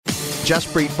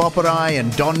Jaspreet Boparai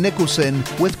and Don Nicholson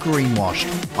with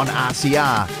Greenwashed on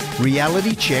RCR,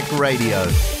 Reality Check Radio.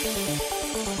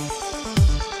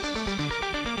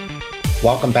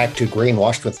 Welcome back to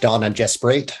Greenwashed with Don and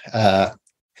Jaspreet.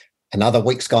 Another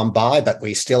week's gone by, but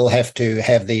we still have to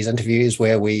have these interviews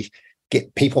where we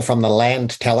get people from the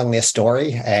land telling their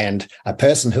story. And a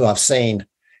person who I've seen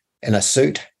in a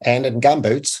suit and in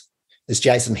gumboots is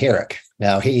Jason Herrick.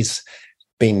 Now, he's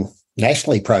been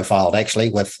nationally profiled, actually,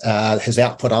 with his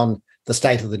output on the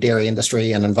state of the dairy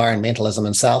industry and environmentalism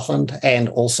in Southland, and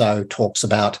also talks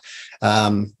about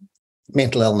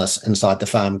mental illness inside the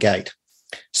farm gate.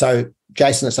 So,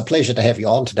 Jason, it's a pleasure to have you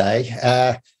on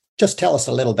today. Just tell us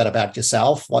a little bit about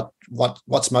yourself.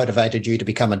 What's motivated you to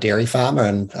become a dairy farmer,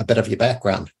 and a bit of your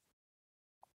background?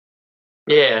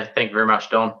 Yeah, thank you very much,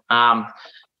 Don.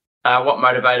 What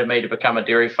motivated me to become a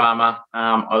dairy farmer?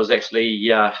 I was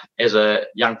actually, as a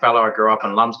young fellow, I grew up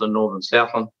in Lumsden, northern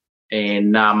Southland,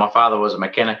 and my father was a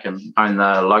mechanic and owned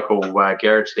the local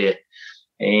garage there.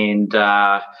 And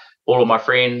all of my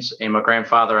friends and my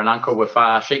grandfather and uncle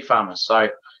were sheep farmers, so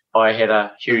I had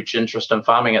a huge interest in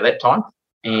farming at that time,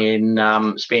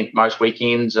 and spent most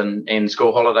weekends and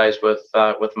school holidays with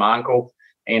my uncle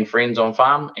and friends on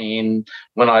farm. And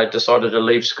when I decided to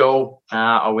leave school,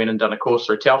 I went and done a course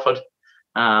through Telford,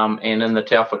 and in the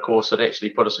Telford course, it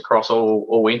actually put us across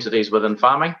all entities within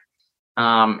farming.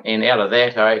 And out of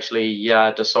that, I actually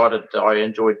decided I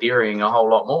enjoyed dairying a whole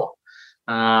lot more.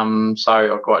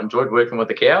 So I quite enjoyed working with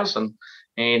the cows, and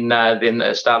then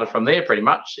it started from there pretty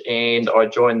much. And I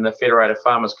joined the Federated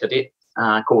Farmers Cadet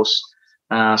course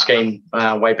scheme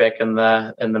way back in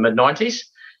the mid-90s,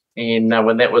 and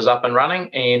when that was up and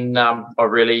running, and I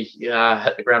really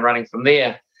hit the ground running from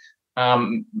there.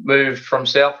 Moved from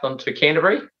Southland to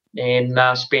Canterbury,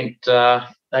 and spent a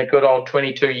good old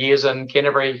 22 years in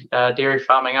Canterbury dairy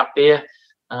farming up there,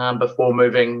 before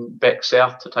moving back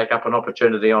south to take up an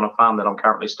opportunity on a farm that I'm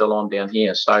currently still on down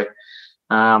here. So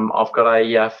I've got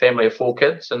a family of 4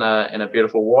 kids and a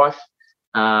beautiful wife.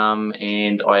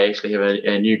 And I actually have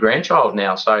a new grandchild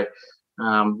now, so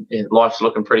life's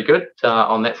looking pretty good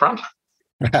on that front.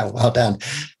 Well done.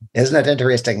 Isn't it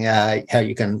interesting how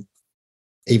you can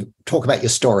even talk about your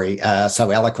story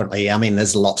so eloquently? I mean,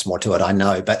 there's lots more to it, I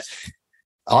know, but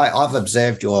I've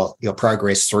observed your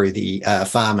progress through the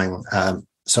farming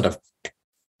sort of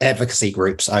advocacy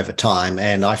groups over time,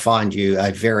 and I find you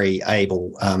a very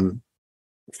able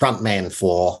frontman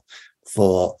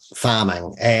for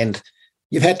farming. And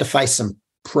you've had to face some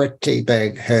pretty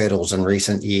big hurdles in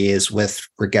recent years with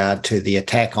regard to the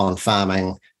attack on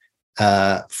farming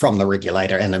from the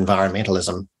regulator and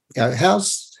environmentalism. You know,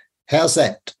 how's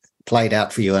that played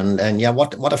out for you, and yeah,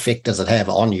 what effect does it have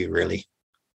on you, really?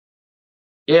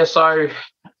 Yeah, so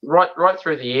right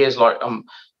through the years, like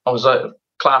I was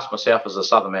classed myself as a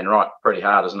southern man, right, pretty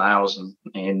hard as nails,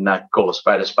 and call a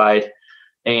spade.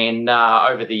 And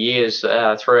over the years,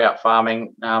 throughout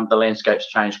farming, the landscape's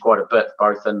changed quite a bit,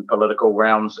 both in political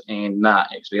realms and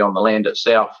actually on the land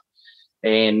itself.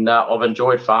 And I've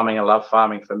enjoyed farming. I love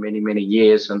farming for many, many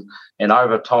years. And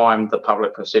over time, the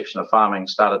public perception of farming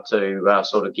started to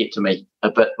sort of get to me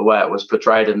a bit, the way it was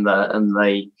portrayed in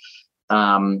the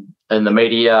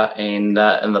media and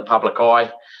in the public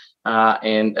eye.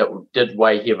 And it did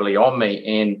weigh heavily on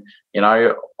me. And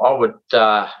I would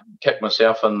kick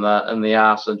myself in the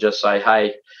arse and just say,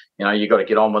 hey, you got to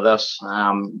get on with this,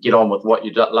 get on with what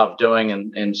you love doing,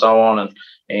 and so on.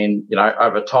 And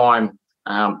over time,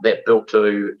 that built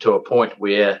to a point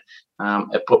where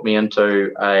it put me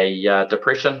into a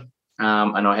depression,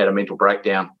 and I had a mental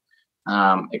breakdown.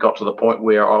 It got to the point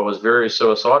where I was very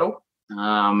suicidal,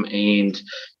 and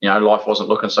life wasn't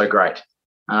looking so great.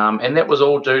 And that was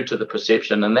all due to the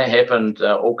perception, and that happened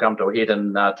all come to a head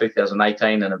in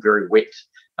 2018 in a very wet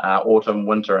autumn,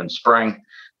 winter, and spring.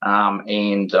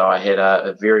 And I had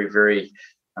a very, very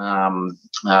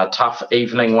tough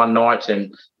evening one night,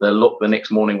 and the look the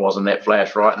next morning wasn't that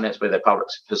flash, right? And that's where the public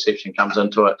perception comes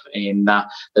into it. And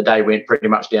the day went pretty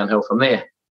much downhill from there.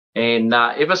 And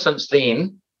ever since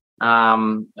then,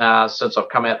 since I've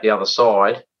come out the other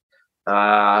side,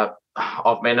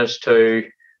 I've managed to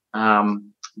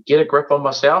get a grip on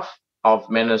myself. I've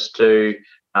managed to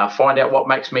find out what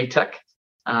makes me tick.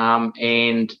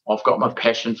 And I've got my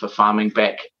passion for farming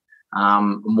back,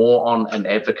 more on an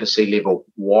advocacy level.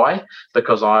 Why?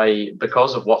 Because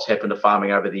of what's happened to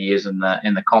farming over the years and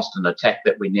the constant attack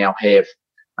that we now have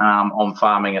on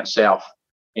farming itself,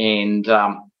 and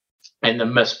the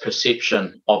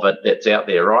misperception of it that's out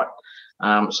there, right?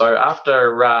 So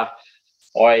after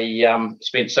I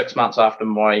spent 6 months after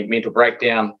my mental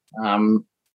breakdown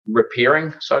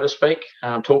repairing, so to speak,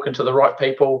 talking to the right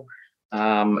people,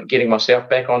 getting myself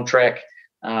back on track,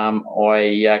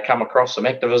 I come across some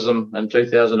activism in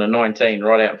 2019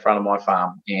 right out in front of my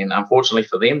farm. And unfortunately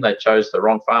for them, they chose the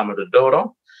wrong farmer to do it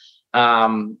on.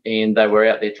 And they were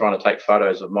out there trying to take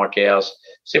photos of my cows,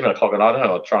 7 o'clock at night. I don't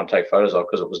know what trying to take photos of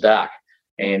because it was dark.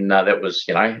 And that was,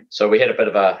 so we had a bit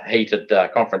of a heated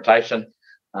confrontation,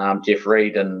 Jeff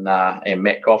Reed and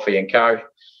Matt Coffey and co.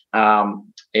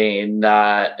 And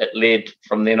it led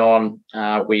from then on,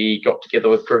 we got together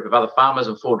with a group of other farmers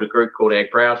and formed a group called Ag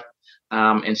Proud,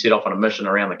 and set off on a mission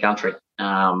around the country.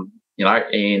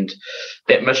 And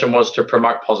that mission was to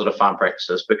promote positive farm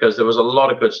practices, because there was a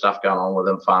lot of good stuff going on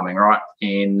within farming, right?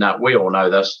 And we all know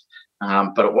this,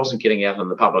 but it wasn't getting out in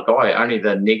the public eye. Only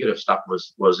the negative stuff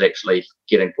was actually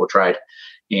getting portrayed,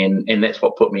 and that's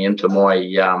what put me into my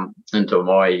mental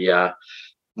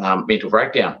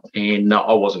breakdown, and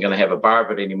I wasn't going to have a bar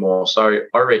of it anymore. So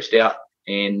I reached out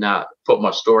and put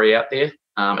my story out there,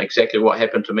 exactly what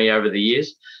happened to me over the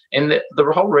years. And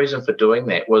the whole reason for doing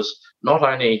that was not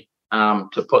only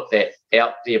to put that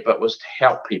out there, but was to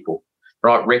help people,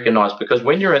 right? Recognize, because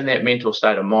when you're in that mental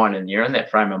state of mind and you're in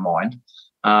that frame of mind,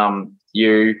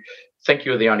 you think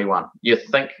you're the only one. You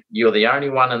think you're the only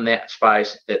one in that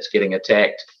space that's getting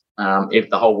attacked. If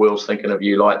the whole world's thinking of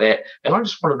you like that. And I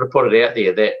just wanted to put it out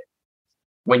there that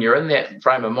when you're in that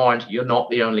frame of mind, you're not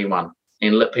the only one,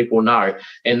 and let people know.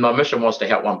 And my mission was to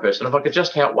help one person. If I could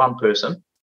just help one person,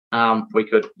 we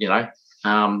could,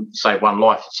 save one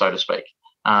life, so to speak,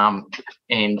 and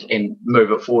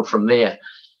move it forward from there.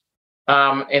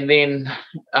 And then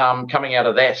coming out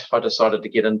of that, I decided to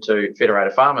get into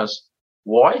Federated Farmers.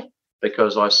 Why?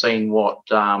 Because I seen what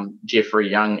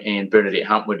Jeffrey Young and Bernadette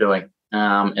Hunt were doing,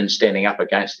 and standing up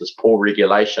against this poor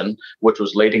regulation, which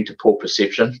was leading to poor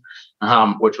perception,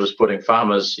 which was putting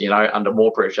farmers, under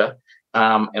more pressure.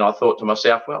 And I thought to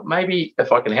myself, well, maybe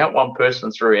if I can help one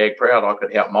person through Ag Proud, I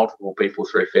could help multiple people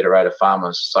through Federated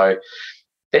Farmers. So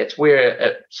that's where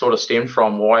it sort of stemmed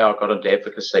from, why I got into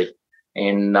advocacy.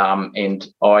 And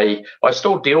I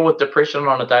still deal with depression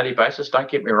on a daily basis, don't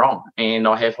get me wrong, and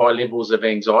I have high levels of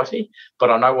anxiety,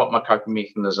 but I know what my coping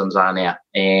mechanisms are now,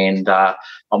 and I'm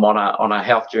on a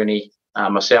health journey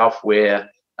myself, where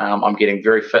I'm getting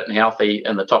very fit and healthy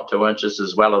in the top 2 inches,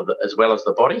 as well as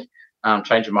the body,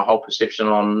 changing my whole perception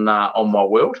on my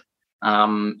world,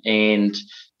 and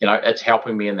it's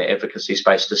helping me in the advocacy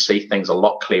space to see things a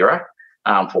lot clearer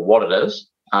for what it is.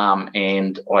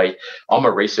 And I'm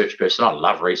a research person. I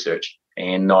love research,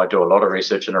 and I do a lot of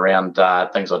researching around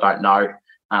things I don't know,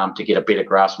 to get a better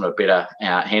grasp and a better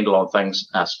handle on things,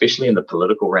 especially in the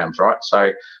political realms, right?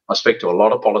 So I speak to a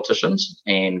lot of politicians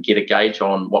and get a gauge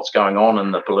on what's going on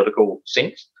in the political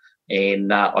sense.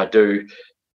 And I do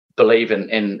believe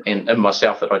in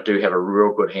myself that I do have a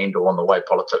real good handle on the way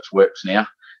politics works now,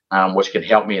 which can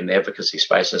help me in the advocacy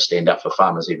space and stand up for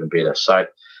farmers even better. So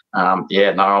I'm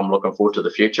looking forward to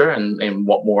the future and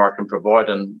what more I can provide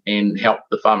and help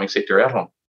the farming sector out on.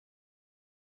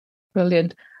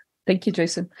 Brilliant. Thank you,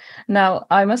 Jason. Now,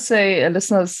 I must say,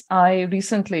 listeners, I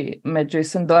recently met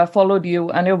Jason, though I followed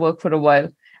you and your work for a while.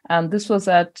 And this was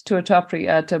at Tuatapere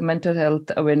at a mental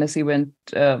health awareness event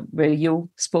where you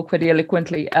spoke very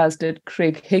eloquently, as did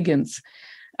Craig Higgins.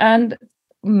 And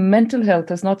mental health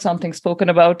is not something spoken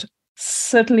about,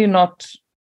 certainly not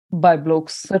by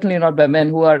blokes, certainly not by men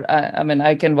who are,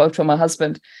 I can vouch for my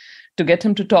husband. To get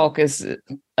him to talk is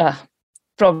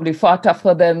probably far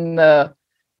tougher than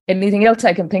anything else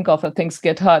I can think of if things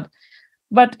get hard.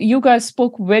 But you guys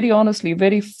spoke very honestly,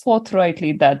 very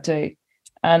forthrightly that day.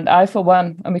 And I, for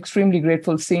one, am extremely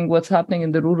grateful seeing what's happening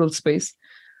in the rural space.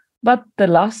 But the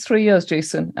last 3 years,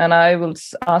 Jason, and I will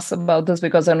ask about this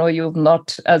because I know you've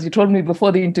not, as you told me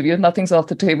before the interview, nothing's off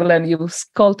the table and you've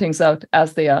called things out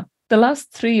as they are. The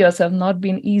last 3 years have not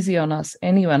been easy on us,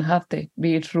 anyone, have they?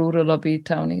 Be it rural or be it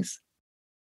townies?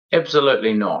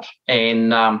 Absolutely not.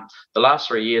 And the last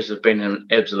 3 years have been an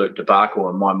absolute debacle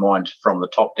in my mind from the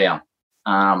top down.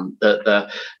 The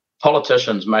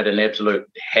politicians made an absolute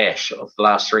hash of the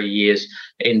last 3 years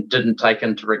and didn't take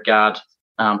into regard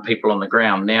people on the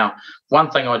ground. Now,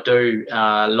 one thing I do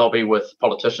lobby with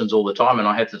politicians all the time, and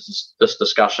I have this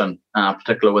discussion,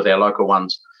 particularly with our local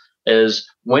ones, is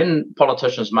when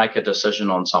politicians make a decision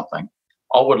on something,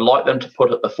 I would like them to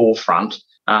put at the forefront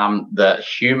the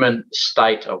human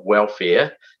state of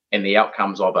welfare and the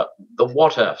outcomes of it. The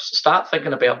what ifs. Start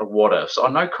thinking about the what ifs. I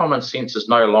know common sense is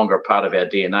no longer a part of our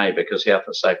DNA because health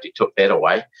and safety took that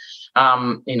away.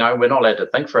 We're not allowed to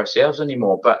think for ourselves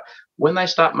anymore. But when they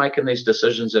start making these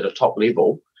decisions at a top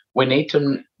level, we need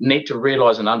to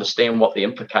realise and understand what the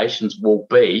implications will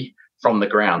be from the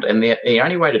ground. And the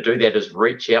only way to do that is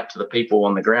reach out to the people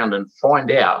on the ground and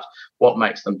find out what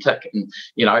makes them tick. And,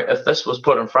 if this was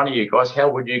put in front of you guys, how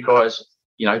would you guys,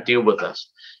 deal with this?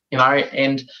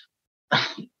 And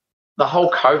the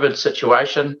whole COVID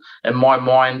situation, in my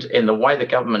mind, and the way the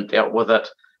government dealt with it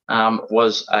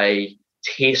was a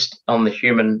test on the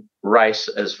human race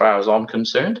as far as I'm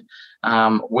concerned.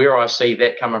 Where I see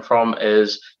that coming from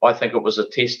is I think it was a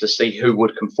test to see who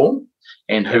would conform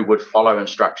and who would follow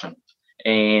instruction.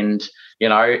 And,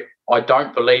 I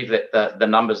don't believe that the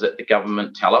numbers that the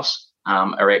government tell us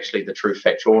are actually the true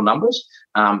factual numbers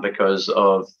because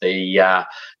of the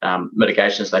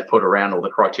mitigations they put around, or the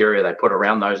criteria they put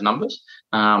around those numbers.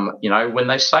 When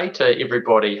they say to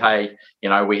everybody, hey,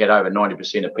 we had over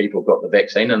 90% of people got the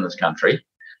vaccine in this country,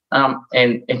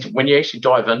 and when you actually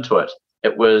dive into it,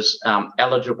 it was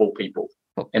eligible people.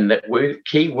 And that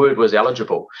key word was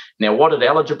eligible. Now, what did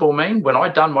eligible mean? When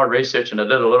I'd done my research and I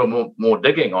did a little more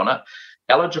digging on it,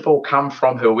 eligible come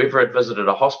from whoever had visited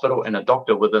a hospital and a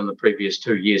doctor within the previous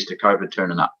 2 years to COVID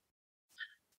turning up.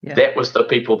 Yeah. That was the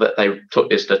people that they took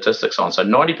their statistics on. So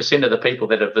 90% of the people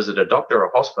that had visited a doctor or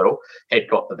a hospital had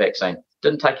got the vaccine.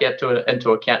 Didn't take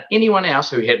into account anyone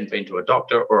else who hadn't been to a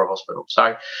doctor or a hospital.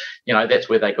 So, that's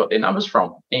where they got their numbers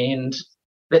from. And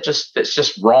that's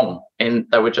just wrong. And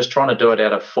they were just trying to do it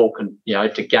out of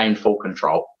to gain full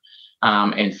control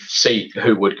and see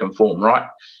who would conform, right?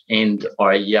 And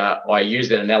I use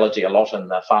that analogy a lot in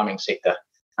the farming sector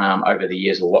over the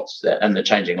years, or what's in the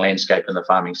changing landscape in the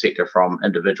farming sector from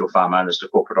individual farm owners to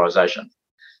corporatisation.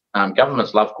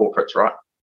 Governments love corporates, right?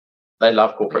 They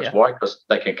love corporates. Yeah. Why? Because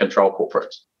they can control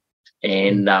corporates.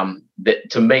 And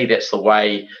to me, that's the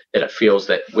way that it feels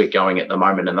that we're going at the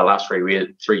moment. And the last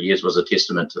 3 years was a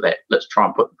testament to that. Let's try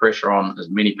and put the pressure on as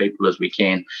many people as we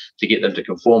can to get them to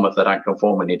conform. If they don't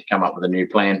conform, we need to come up with a new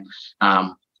plan.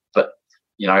 But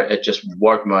it just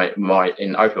woke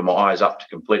and opened my eyes up to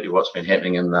completely what's been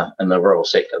happening in the rural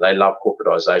sector. They love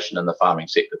corporatisation in the farming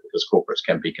sector because corporates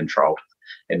can be controlled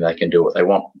and they can do what they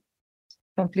want.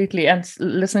 Completely. And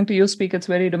listening to you speak, it's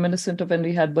very reminiscent of when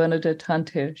we had Bernadette Hunt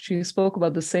here. She spoke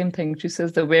about the same thing. She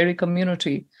says the very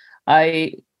community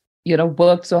I,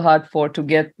 worked so hard for to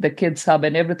get the kids hub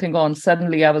and everything on.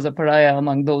 Suddenly I was a pariah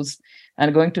among those,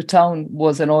 and going to town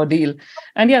was an ordeal.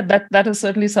 And yeah, that is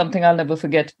certainly something I'll never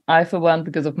forget. I, for one,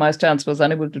 because of my stance, was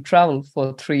unable to travel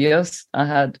for 3 years. I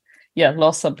had,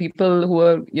 lost some people who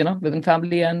were, within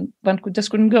family, and one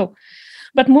just couldn't go.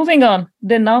 But moving on,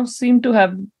 they now seem to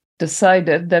have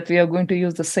decided that we are going to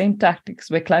use the same tactics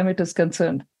where climate is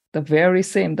concerned, the very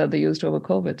same that they used over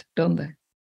COVID, don't they?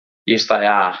 Yes, they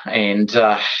are. And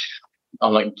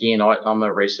I'm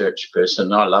a research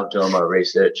person. I love doing my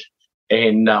research,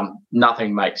 and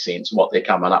nothing makes sense what they're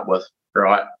coming up with,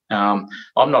 right? I'm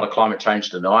not a climate change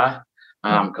denier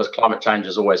because climate change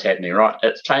is always happening, right?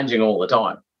 It's changing all the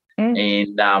time.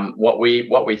 And what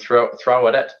we throw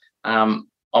at it, I'm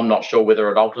not sure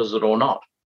whether it alters it or not.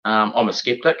 I'm a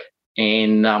skeptic,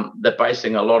 and they're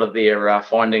basing a lot of their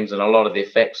findings and a lot of their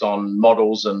facts on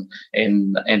models and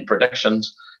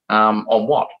predictions on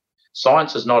what?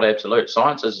 Science is not absolute.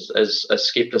 Science is a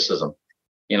skepticism,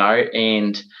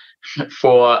 and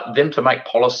for them to make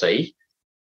policy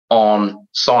on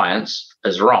science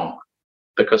is wrong,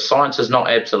 because science is not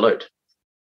absolute.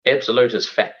 Absolute is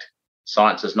fact.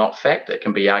 Science is not fact. It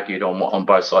can be argued on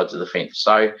both sides of the fence.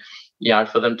 So,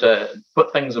 for them to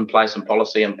put things in place and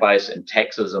policy in place and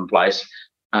taxes in place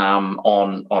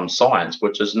on science,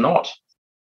 which is not,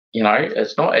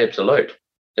 it's not absolute,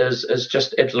 is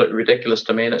just absolutely ridiculous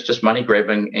to me. And it's just money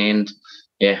grabbing, and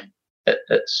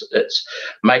it's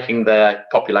making the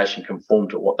population conform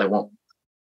to what they want.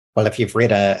 Well, if you've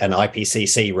read an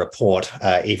IPCC report,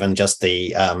 even just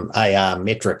the AR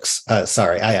metrics,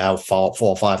 AR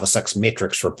 4, 5 or 6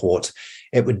 metrics report,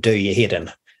 it would do your head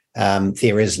in. While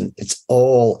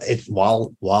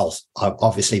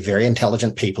obviously very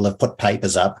intelligent people have put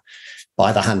papers up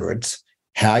by the hundreds,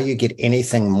 how you get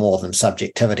anything more than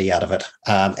subjectivity out of it,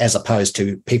 as opposed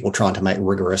to people trying to make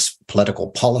rigorous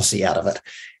political policy out of it,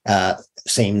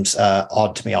 seems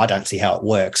odd to me. I don't see how it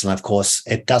works. And of course,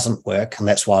 it doesn't work. And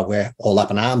that's why we're all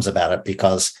up in arms about it,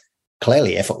 because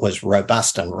clearly if it was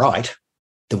robust and right,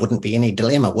 there wouldn't be any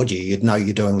dilemma, would you? You'd know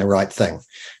you're doing the right thing.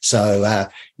 So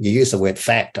you use the word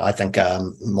fact. I think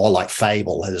more like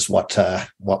fable is what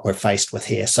we're faced with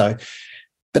here. So,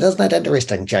 but isn't it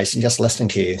interesting, Jason, just listening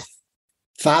to you?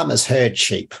 Farmers herd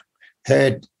sheep,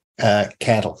 herd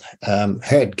cattle,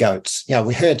 herd goats.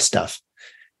 We herd stuff.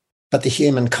 But the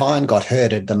humankind got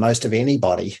herded the most of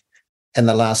anybody in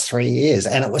the last 3 years.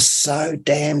 And it was so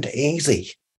damned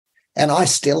easy. And I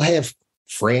still have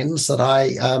friends that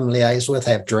I liaise with,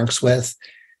 have drinks with,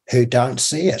 who don't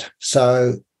see it.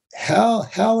 So how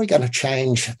are we going to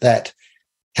change that?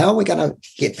 How are we going to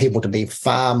get people to be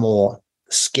far more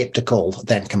skeptical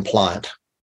than compliant?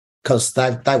 Because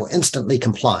they were instantly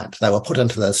compliant. They were put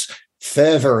into this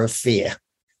fervor of fear,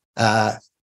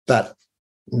 but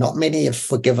not many have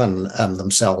forgiven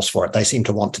themselves for it. They seem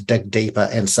to want to dig deeper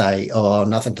and say, oh,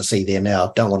 nothing to see there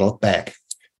now, don't want to look back.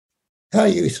 How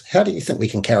do you think we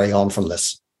can carry on from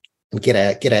this and get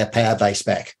our power base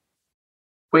back?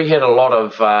 We had a lot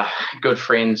of good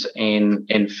friends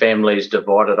and families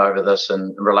divided over this,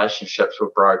 and relationships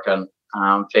were broken.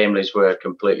 Families were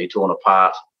completely torn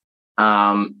apart.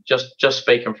 Just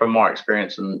speaking from my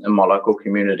experience in my local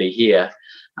community here,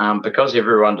 because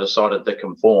everyone decided to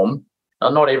conform,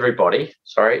 not everybody,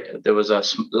 sorry, there was a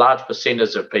large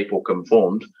percentage of people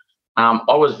conformed.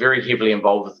 I was very heavily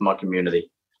involved with my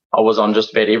community. I was on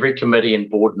just about every committee and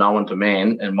board known to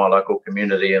man in my local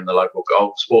community, and the local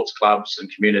golf sports clubs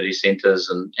and community centres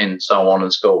and so on,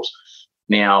 in schools.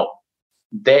 Now,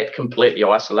 that completely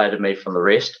isolated me from the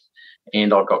rest,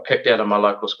 and I got kicked out of my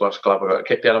local squash club. I got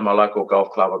kicked out of my local golf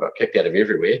club. I got kicked out of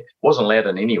everywhere. Wasn't allowed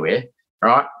in anywhere,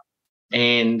 right?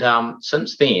 And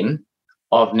since then,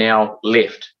 I've now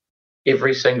left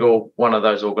every single one of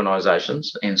those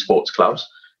organisations and sports clubs,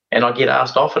 and I get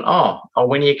asked often, oh,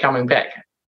 when are you coming back?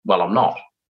 Well, I'm not.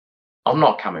 I'm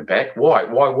not coming back. Why?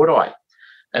 Why would I?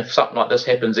 If something like this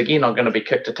happens again, I'm going to be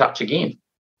kicked a touch again,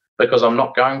 because I'm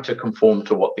not going to conform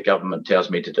to what the government tells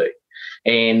me to do.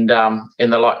 And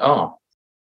they're like, oh,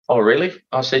 really?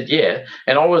 I said, yeah.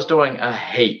 And I was doing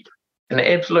an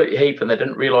absolute heap, and they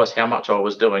didn't realise how much I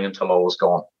was doing until I was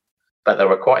gone. But they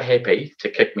were quite happy to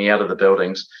kick me out of the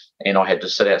buildings, and I had to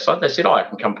sit outside. They said, oh, I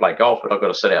can come play golf, but I've got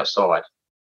to sit outside.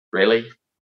 Really?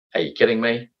 Are you kidding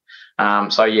me?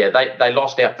 So yeah, they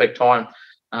lost out big time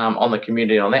on the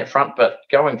community on that front. But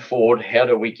going forward, how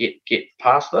do we get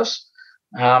past this?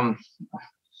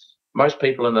 Most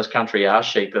people in this country are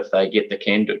sheep if they get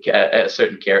a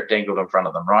certain carrot dangled in front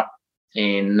of them, right?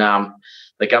 And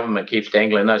the government keeps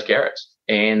dangling those carrots,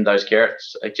 and those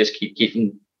carrots just keep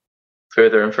getting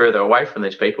further and further away from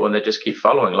these people, and they just keep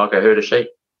following like a herd of sheep.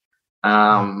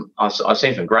 I've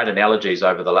seen some great analogies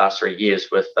over the last 3 years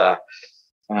with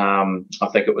I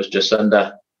think it was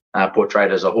Jacinda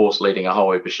portrayed as a horse leading a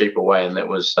whole heap of sheep away, and that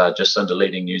was Jacinda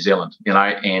leading New Zealand, and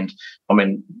I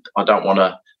mean,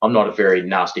 I'm not a very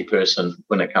nasty person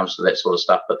when it comes to that sort of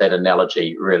stuff, but that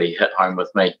analogy really hit home with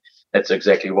me. That's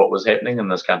exactly what was happening in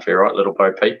this country, right? Little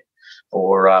Bo Peep,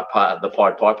 or part of the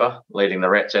Pied Piper leading the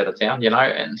rats out of town,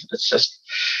 and it's just,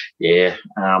 yeah.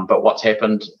 But what's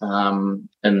happened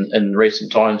in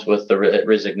recent times with the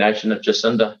resignation of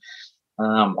Jacinda,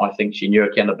 I think she knew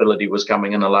accountability was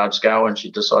coming in a large scale, and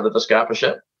she decided to scarp a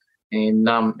ship and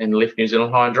left New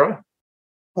Zealand high and dry.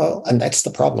 Well, and that's the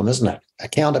problem, isn't it?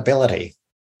 Accountability.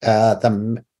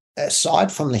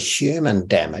 Aside from the human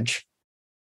damage,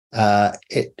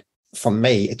 from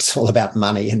me, it's all about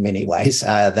money in many ways.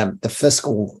 The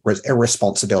fiscal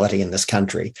irresponsibility in this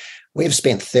country. We've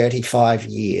spent 35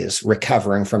 years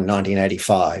recovering from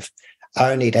 1985,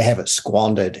 only to have it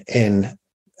squandered in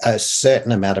a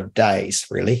certain amount of days,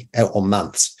 really, or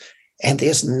months. And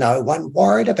there's no one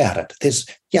worried about it.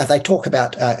 They talk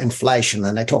about inflation,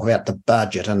 and they talk about the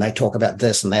budget, and they talk about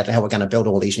this and that, how we're going to build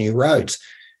all these new roads.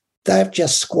 They've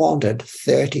just squandered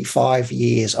 35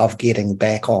 years of getting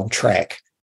back on track,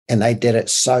 and they did it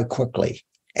so quickly.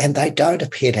 And they don't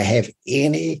appear to have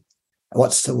any,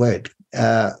 what's the word?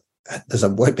 There's a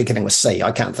word beginning with C.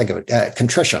 I can't think of it.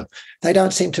 Contrition. They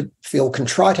don't seem to feel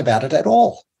contrite about it at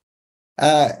all.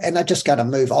 And they're just going to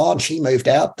move on. She moved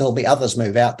out. There'll be others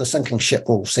move out. The sinking ship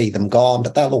will see them gone,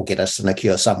 but they'll all get us in a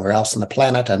cure somewhere else on the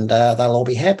planet, and they'll all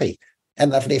be happy.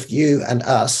 And they've left you and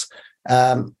us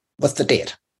with the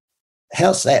debt.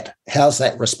 How's that? How's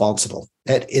that responsible?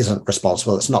 It isn't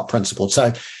responsible. It's not principled.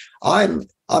 So I'm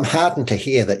heartened to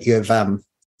hear that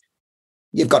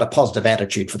you've got a positive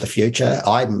attitude for the future.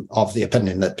 I'm of the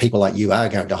opinion that people like you are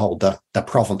going to hold the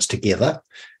province together.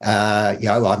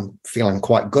 I'm feeling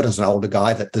quite good as an older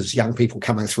guy that there's young people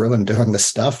coming through and doing this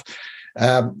stuff.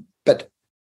 But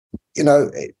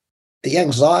the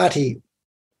anxiety,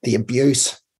 the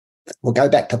abuse, we'll go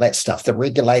back to that stuff, the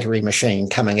regulatory machine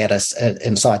coming at us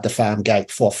inside the farm gate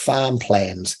for farm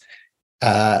plans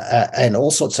and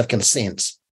all sorts of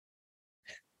consents.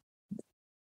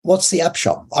 What's the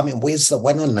upshot? I mean, where's the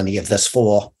win on any of this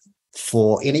for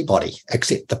anybody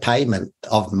except the payment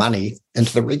of money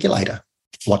into the regulator?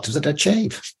 What does it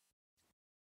achieve?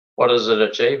 What does it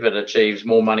achieve? It achieves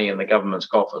more money in the government's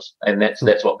coffers, and that's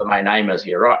what the main aim is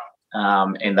here, right?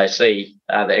 and they see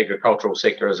the agricultural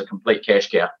sector as a complete cash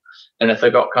cow. And if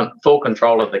they've got full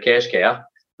control of the cash cow,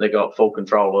 they've got full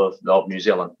control of New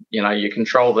Zealand. You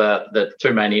control the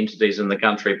two main entities in the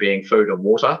country being food and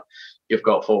water. You've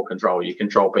got full control. You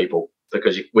control people,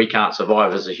 because we can't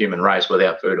survive as a human race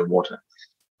without food and water.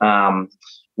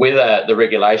 Where the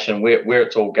regulation, where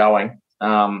it's all going,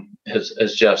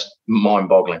 is just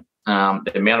mind-boggling.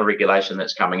 The amount of regulation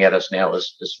that's coming at us now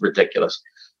is ridiculous.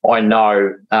 I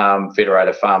know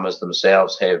Federated Farmers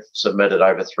themselves have submitted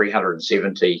over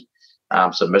 370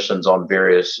 submissions on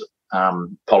various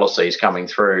policies coming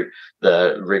through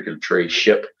the regulatory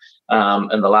ship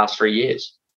in the last 3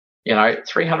 years.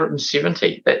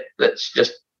 370. That's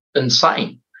just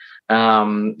insane.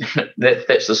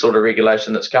 That's the sort of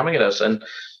regulation that's coming at us. And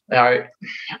I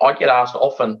get asked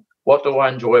often, what do I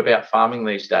enjoy about farming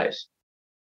these days?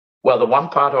 Well, the one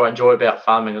part I enjoy about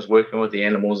farming is working with the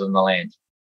animals and the land.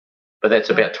 But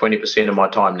that's about 20% of my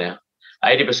time now.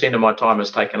 80% of my time is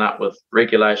taken up with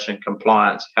regulation,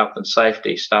 compliance, health and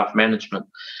safety, staff management.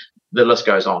 The list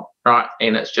goes on, right?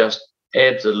 And it's just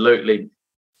absolutely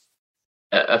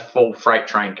a full freight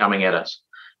train coming at us.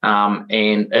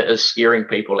 And it is scaring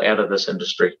people out of this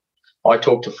industry. I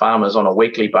talk to farmers on a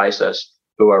weekly basis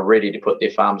who are ready to put their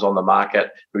farms on the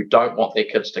market, who don't want their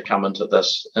kids to come into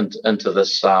this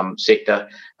sector,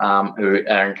 who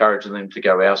are encouraging them to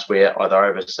go elsewhere, either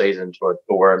overseas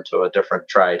or into a different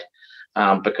trade,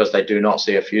 because they do not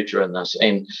see a future in this.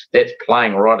 And that's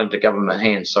playing right into government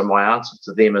hands. So my answer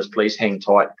to them is, please hang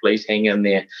tight, please hang in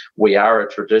there. We are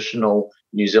a traditional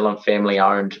New Zealand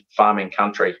family-owned farming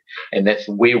country, and that's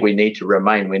where we need to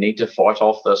remain. We need to fight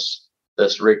off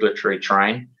this regulatory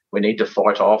train. We need to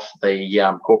fight off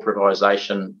the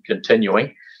corporatisation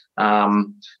continuing,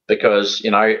 because,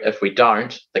 if we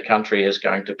don't, the country is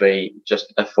going to be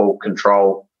just a full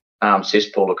control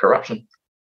cesspool of corruption.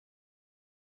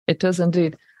 It is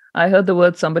indeed. I heard the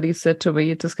word somebody said to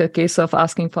me, it is a case of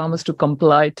asking farmers to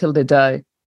comply till they die.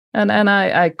 And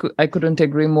I couldn't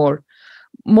agree more.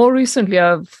 More recently,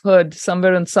 I've heard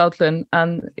somewhere in Southland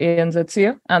and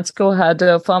ANZCA, ANZCO had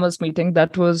a farmers meeting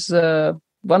that was...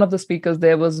 one of the speakers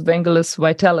there was Vengelis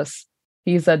Vitalis.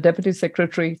 He's a Deputy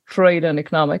Secretary, Trade and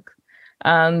Economic,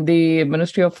 and the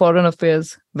Ministry of Foreign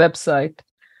Affairs website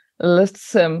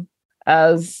lists him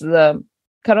as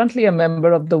currently a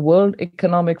member of the World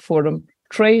Economic Forum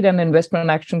Trade and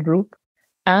Investment Action Group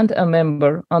and a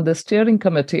member on the steering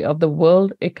committee of the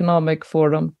World Economic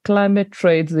Forum Climate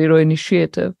Trade Zero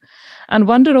Initiative. And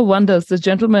wonder of wonders, this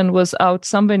gentleman was out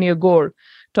somewhere near Gore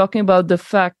talking about the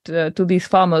fact to these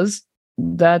farmers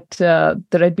that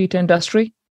the red meat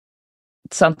industry,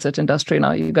 sunset industry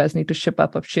now, you guys need to shape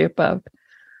out.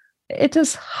 It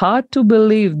is hard to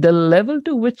believe the level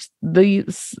to which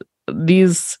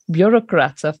these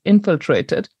bureaucrats have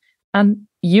infiltrated. And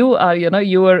you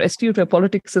are astute where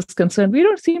politics is concerned. We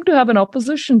don't seem to have an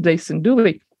opposition, Jason, do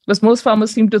we? Because most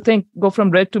farmers seem to think, go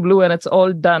from red to blue and it's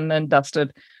all done and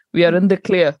dusted. We are in the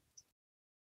clear.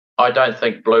 I don't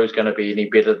think blue is going to be any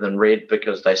better than red,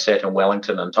 because they sat in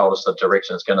Wellington and told us the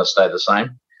direction is going to stay the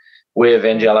same. Where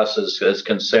Vangelis is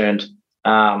concerned,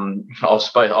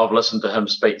 I've listened to him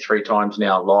speak 3 times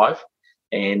now live,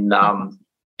 and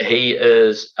he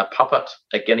is a puppet,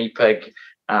 a guinea pig,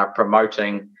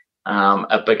 promoting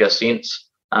a bigger sense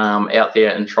out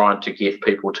there and trying to get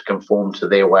people to conform to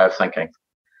their way of thinking.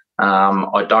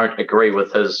 I don't agree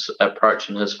with his approach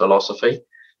and his philosophy.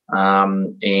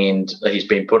 And he's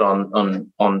been put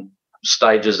on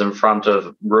stages in front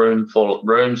of rooms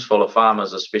full of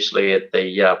farmers, especially at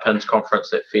the PINS conference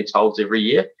that Feds holds every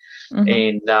year.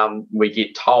 Mm-hmm. And we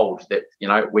get told that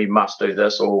we must do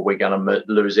this or we're going to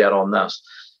lose out on this.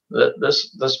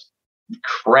 This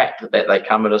crap that they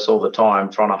come at us all the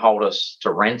time, trying to hold us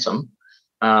to ransom,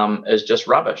 is just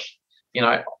rubbish.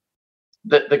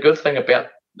 The good thing about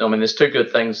there's 2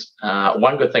 good things.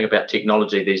 One good thing about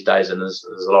technology these days, and there's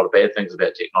a lot of bad things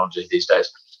about technology these days,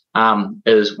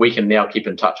 is we can now keep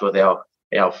in touch with our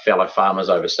fellow farmers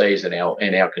overseas and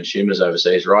our consumers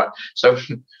overseas, right? So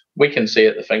we can see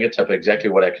at the fingertip exactly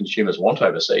what our consumers want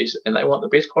overseas, and they want the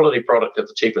best quality product at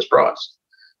the cheapest price.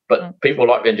 But people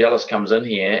like Vangelis comes in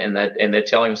here and they're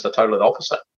telling us the totally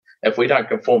opposite. If we don't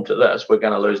conform to this, we're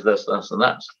going to lose this, this, and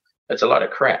this. It's a load of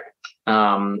crap.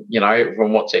 From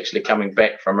what's actually coming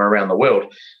back from around the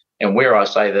world. And where I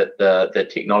say that the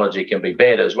technology can be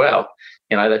bad as well,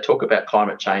 they talk about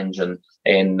climate change and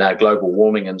global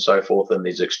warming and so forth and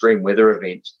these extreme weather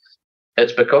events.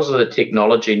 It's because of the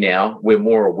technology now we're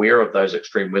more aware of those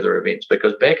extreme weather events,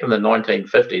 because back in the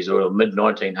 1950s or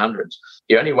mid-1900s,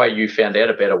 the only way you found out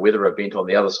about a weather event on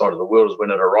the other side of the world is when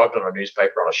it arrived on a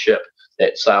newspaper on a ship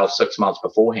that sailed 6 months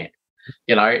beforehand.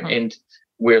 and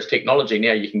whereas technology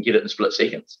now, you can get it in split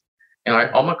seconds.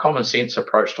 I'm a common sense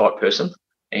approach type person,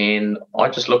 and I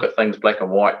just look at things black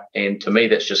and white, and to me,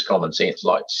 that's just common sense.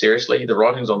 Like, seriously, the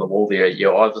writing's on the wall there.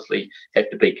 You obviously have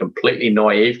to be completely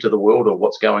naive to the world or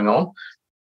what's going on,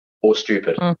 or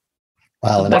stupid.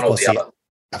 Well, and one or the other.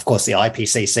 Of course, the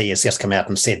IPCC has just come out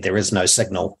and said there is no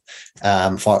signal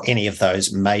for any of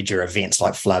those major events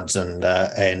like floods and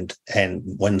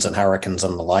winds and hurricanes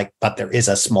and the like, but there is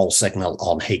a small signal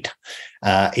on heat.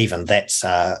 Even that's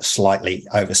slightly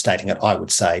overstating it, I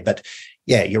would say. But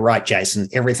yeah, you're right, Jason.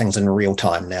 Everything's in real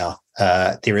time now.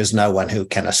 There is no one who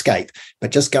can escape.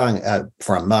 But just going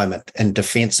for a moment in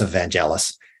defense of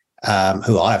Vangelis,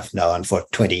 who I've known for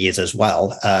 20 years as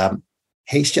well,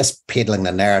 he's just peddling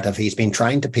the narrative he's been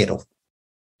trained to peddle.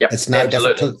 Yep, it's no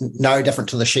different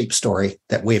to the sheep story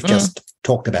that we've just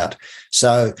talked about.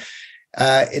 So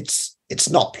it's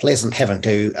not pleasant having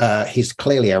to. He's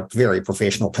clearly a very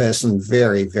professional person,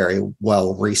 very, very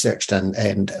well researched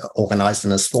and organised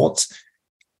in his thoughts.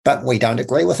 But we don't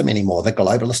agree with him anymore. The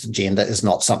globalist agenda is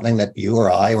not something that you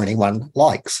or I or anyone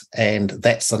likes, and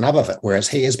that's the nub of it. Whereas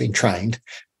he has been trained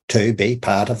to be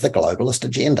part of the globalist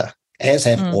agenda, as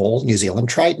have all New Zealand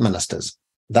trade ministers.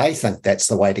 They think that's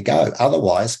the way to go.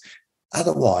 Otherwise,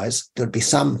 there'd be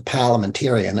some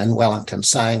parliamentarian in Wellington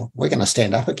saying, we're going to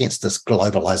stand up against this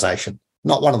globalisation.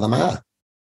 Not one of them are.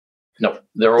 No,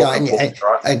 they're all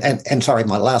right. And sorry,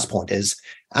 my last point is,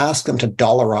 ask them to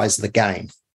dollarise the game,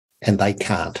 and they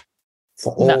can't.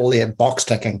 For all their box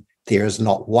ticking, there is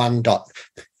not one dot.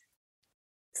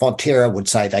 Fonterra would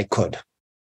say they could,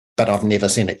 but I've never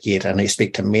seen it yet. And I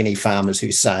speak to many farmers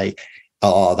who say,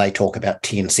 they talk about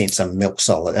 10 cents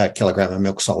a kilogram of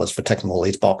milk solids for ticking all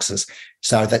these boxes.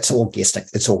 So that's all guessing.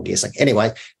 It's all guessing.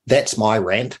 Anyway, that's my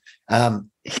rant.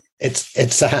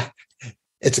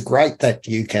 It's great that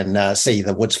you can see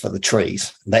the woods for the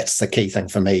trees. That's the key thing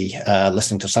for me,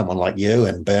 listening to someone like you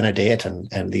and Bernadette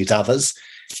and these others,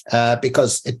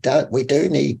 because we do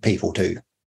need people to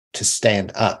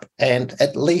stand up and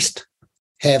at least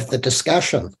have the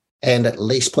discussion and at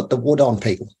least put the wood on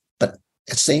people. But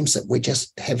it seems that we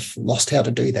just have lost how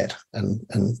to do that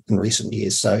in recent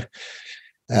years. So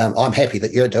I'm happy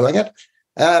that you're doing it.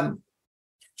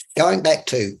 Going back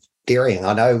to dairying,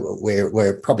 I know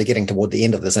we're probably getting toward the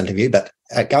end of this interview, but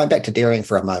going back to dairying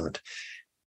for a moment,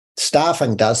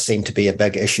 staffing does seem to be a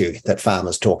big issue that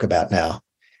farmers talk about now.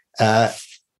 Are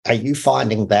you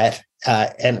finding that?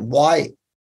 And why?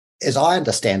 As I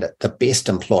understand it, the best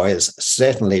employers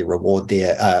certainly reward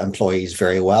their employees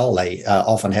very well. They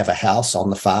often have a house on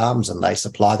the farms and they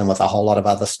supply them with a whole lot of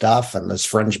other stuff, and there's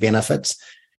fringe benefits.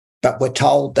 But we're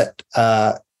told that,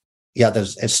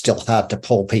 it's still hard to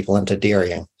pull people into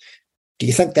dairying. Do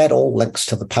you think that all links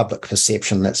to the public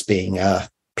perception that's being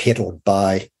peddled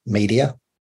by media?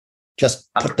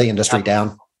 Just put the industry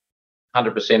down.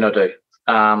 100% I do.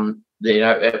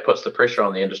 It puts the pressure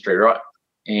on the industry, right?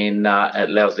 And it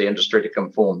allows the industry to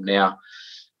conform. Now,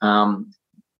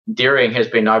 dairying has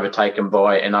been overtaken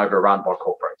by and overrun by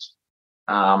corporates.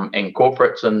 And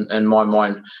corporates, in my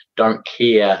mind, don't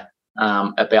care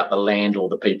about the land or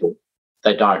the people.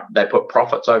 They don't. They put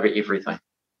profits over everything.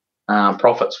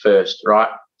 Profits first, right?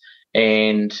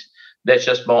 And that's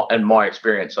just in my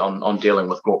experience on dealing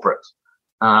with corporates.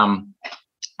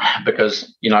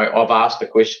 Because, I've asked the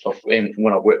question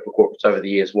when I've worked for corporates over the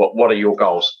years, what are your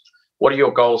goals? What are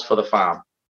your goals for the farm?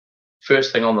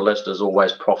 First thing on the list is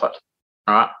always profit,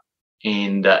 all right?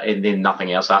 And then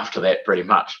nothing else after that, pretty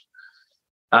much.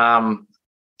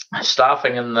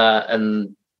 Staffing in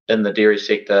the dairy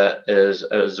sector is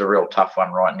a real tough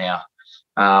one right now.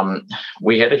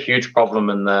 We had a huge problem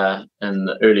in the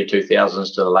early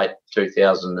 2000s to the late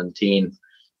 2010,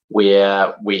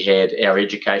 where we had our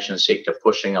education sector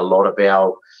pushing a lot of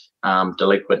our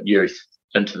delinquent youth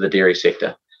into the dairy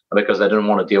sector, because they didn't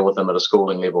want to deal with them at a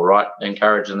schooling level, right?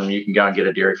 Encouraging them, you can go and get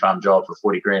a dairy farm job for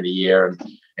 40 grand a year.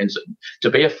 And to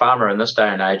be a farmer in this day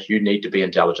and age, you need to be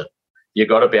intelligent. You've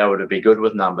got to be able to be good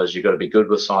with numbers, you've got to be good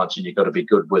with science, and you've got to be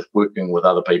good with working with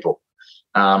other people.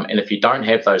 And if you don't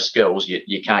have those skills,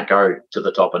 you can't go to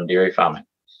the top in dairy farming.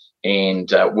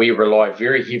 And we rely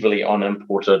very heavily on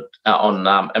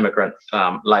immigrant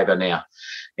labour now.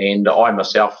 And I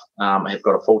myself have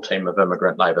got a full team of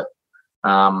immigrant labour.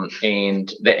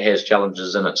 And that has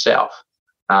challenges in itself.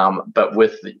 But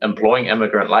with employing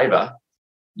immigrant labour,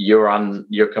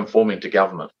 you're conforming to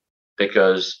government,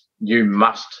 because you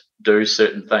must do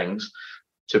certain things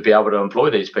to be able to employ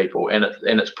these people, and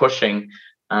it's pushing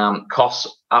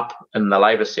costs up in the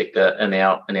labour sector in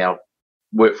our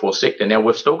workforce sector. Now,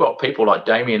 we've still got people like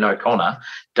Damien O'Connor,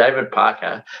 David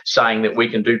Parker saying that we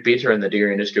can do better in the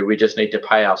dairy industry. We just need to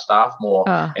pay our staff more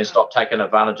and stop taking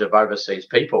advantage of overseas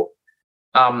people.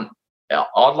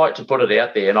 I'd like to put it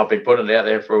out there, and I've been putting it out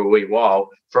there for a wee while,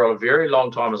 for a very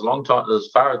long time, as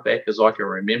far as back as I can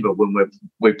remember. When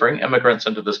we bring immigrants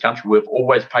into this country, we've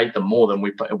always paid them more than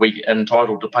we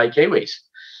entitled to pay Kiwis.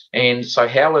 And so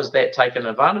how is that taking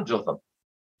advantage of them?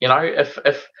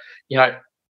 If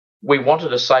we wanted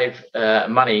to save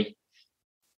money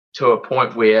to a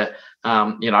point where,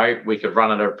 we could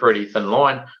run at a pretty thin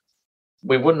line,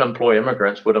 we wouldn't employ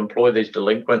immigrants, we'd employ these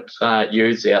delinquent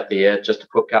youths out there just to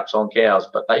put cups on cows,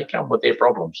 but they come with their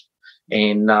problems.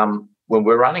 And when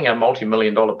we're running a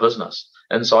multi-million-dollar business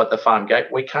inside the farm gate,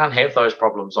 we can't have those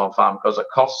problems on farm because it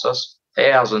costs us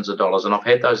thousands of dollars. And I've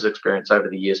had those experiences over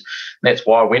the years. And that's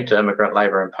why I went to immigrant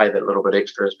labour and paid that little bit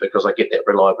extra, is because I get that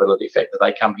reliability factor.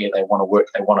 They come here, they want to work,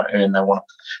 they want to earn, they want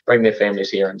to bring their families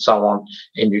here and so on,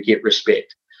 and you get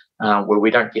respect. Where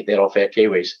we don't get that off our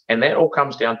Kiwis. And that all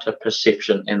comes down to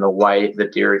perception and the way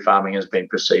that dairy farming has been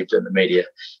perceived in the media.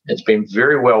 It's been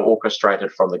very well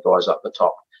orchestrated from the guys up the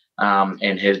top,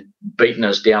 and has beaten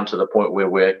us down to the point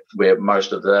where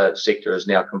most of the sector is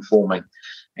now conforming.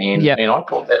 And I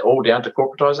put that all down to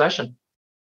corporatisation.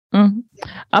 Mm-hmm.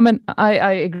 I mean,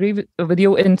 I agree with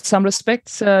you in some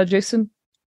respects, Jason.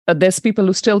 There's people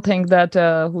who still think that,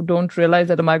 who don't realize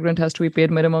that a migrant has to be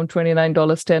paid minimum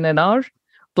 $29.10 an hour,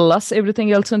 plus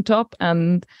everything else on top.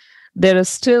 And there is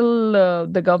still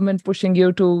the government pushing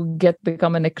you to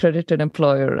become an accredited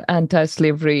employer,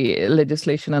 anti-slavery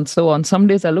legislation, and so on. Some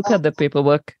days I look at the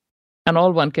paperwork and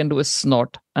all one can do is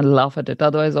snort and laugh at it.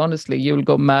 Otherwise, honestly, you'll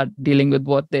go mad dealing with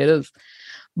what there is.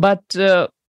 But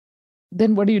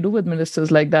then what do you do with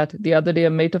ministers like that? The other day, a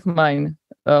mate of mine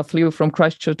flew from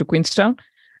Christchurch to Queenstown,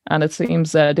 and it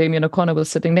seems Damien O'Connor was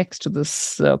sitting next to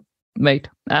this mate.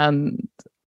 And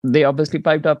they obviously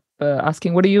piped up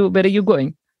asking, where are you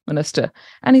going, Minister?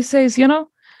 And he says,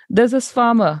 there's this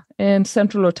farmer in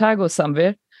central Otago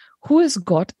somewhere who has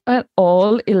got an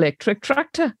all-electric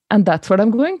tractor, and that's what I'm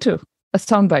going to. A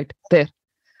soundbite there.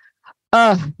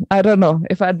 I don't know.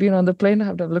 If I'd been on the plane,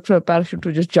 I would have looked for a parachute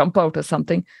to just jump out or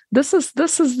something. This is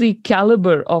the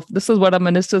caliber of, this is what our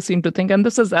ministers seem to think, and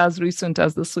this is as recent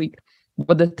as this week,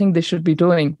 what they think they should be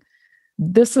doing.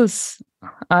 This is,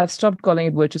 I've stopped calling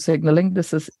it virtue signaling.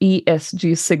 This is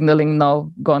ESG signaling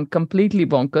now, gone completely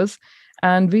bonkers.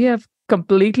 And we have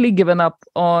completely given up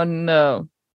on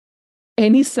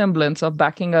any semblance of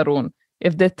backing our own.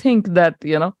 If they think that,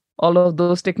 all of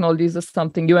those technologies is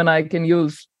something you and I can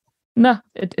use,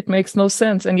 it makes no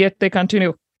sense. And yet they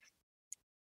continue.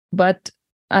 But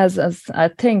as I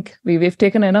think we've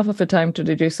taken enough of a time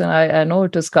today, Jason. I know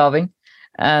it is carving,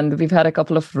 and we've had a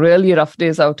couple of really rough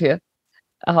days out here.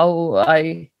 How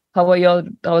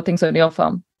are things on your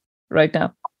farm right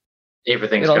now?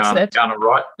 Everything's going all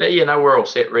right. We're all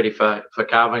set, ready for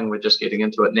calving. We're just getting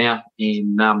into it now,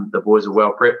 and the boys are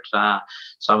well prepped.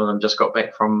 Some of them just got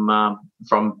back from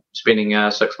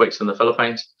spending 6 weeks in the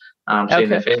Philippines, seeing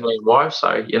their family and wives. So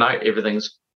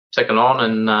everything's ticking on,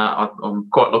 and I'm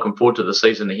quite looking forward to the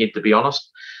season ahead, to be honest,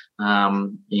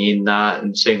 and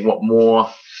seeing what more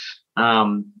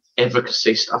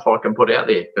advocacy stuff I can put out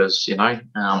there, because I've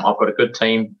got a good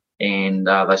team, and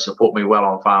they support me well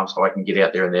on farm, so I can get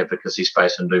out there in the advocacy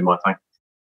space and do my thing.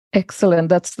 Excellent.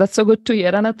 That's so good to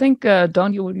hear. And I think,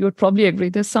 Don, you would probably agree.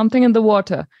 There's something in the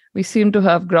water. We seem to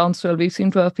have groundswell. We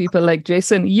seem to have people like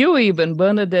Jason, you even,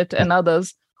 Bernadette, and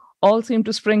others, all seem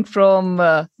to spring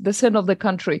from this end of the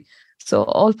country. So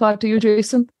all power to you,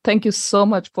 Jason. Thank you so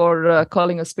much for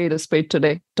calling a spade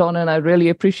today. Don and I really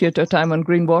appreciate your time on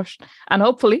Greenwashed. And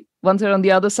hopefully, once you're on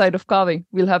the other side of carving,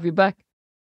 we'll have you back.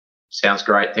 Sounds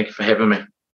great. Thank you for having me.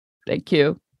 Thank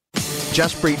you.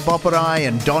 Jaspreet Boparai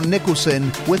and Don Nicholson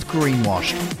with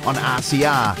Greenwashed on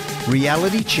RCR,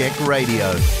 Reality Check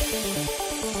Radio.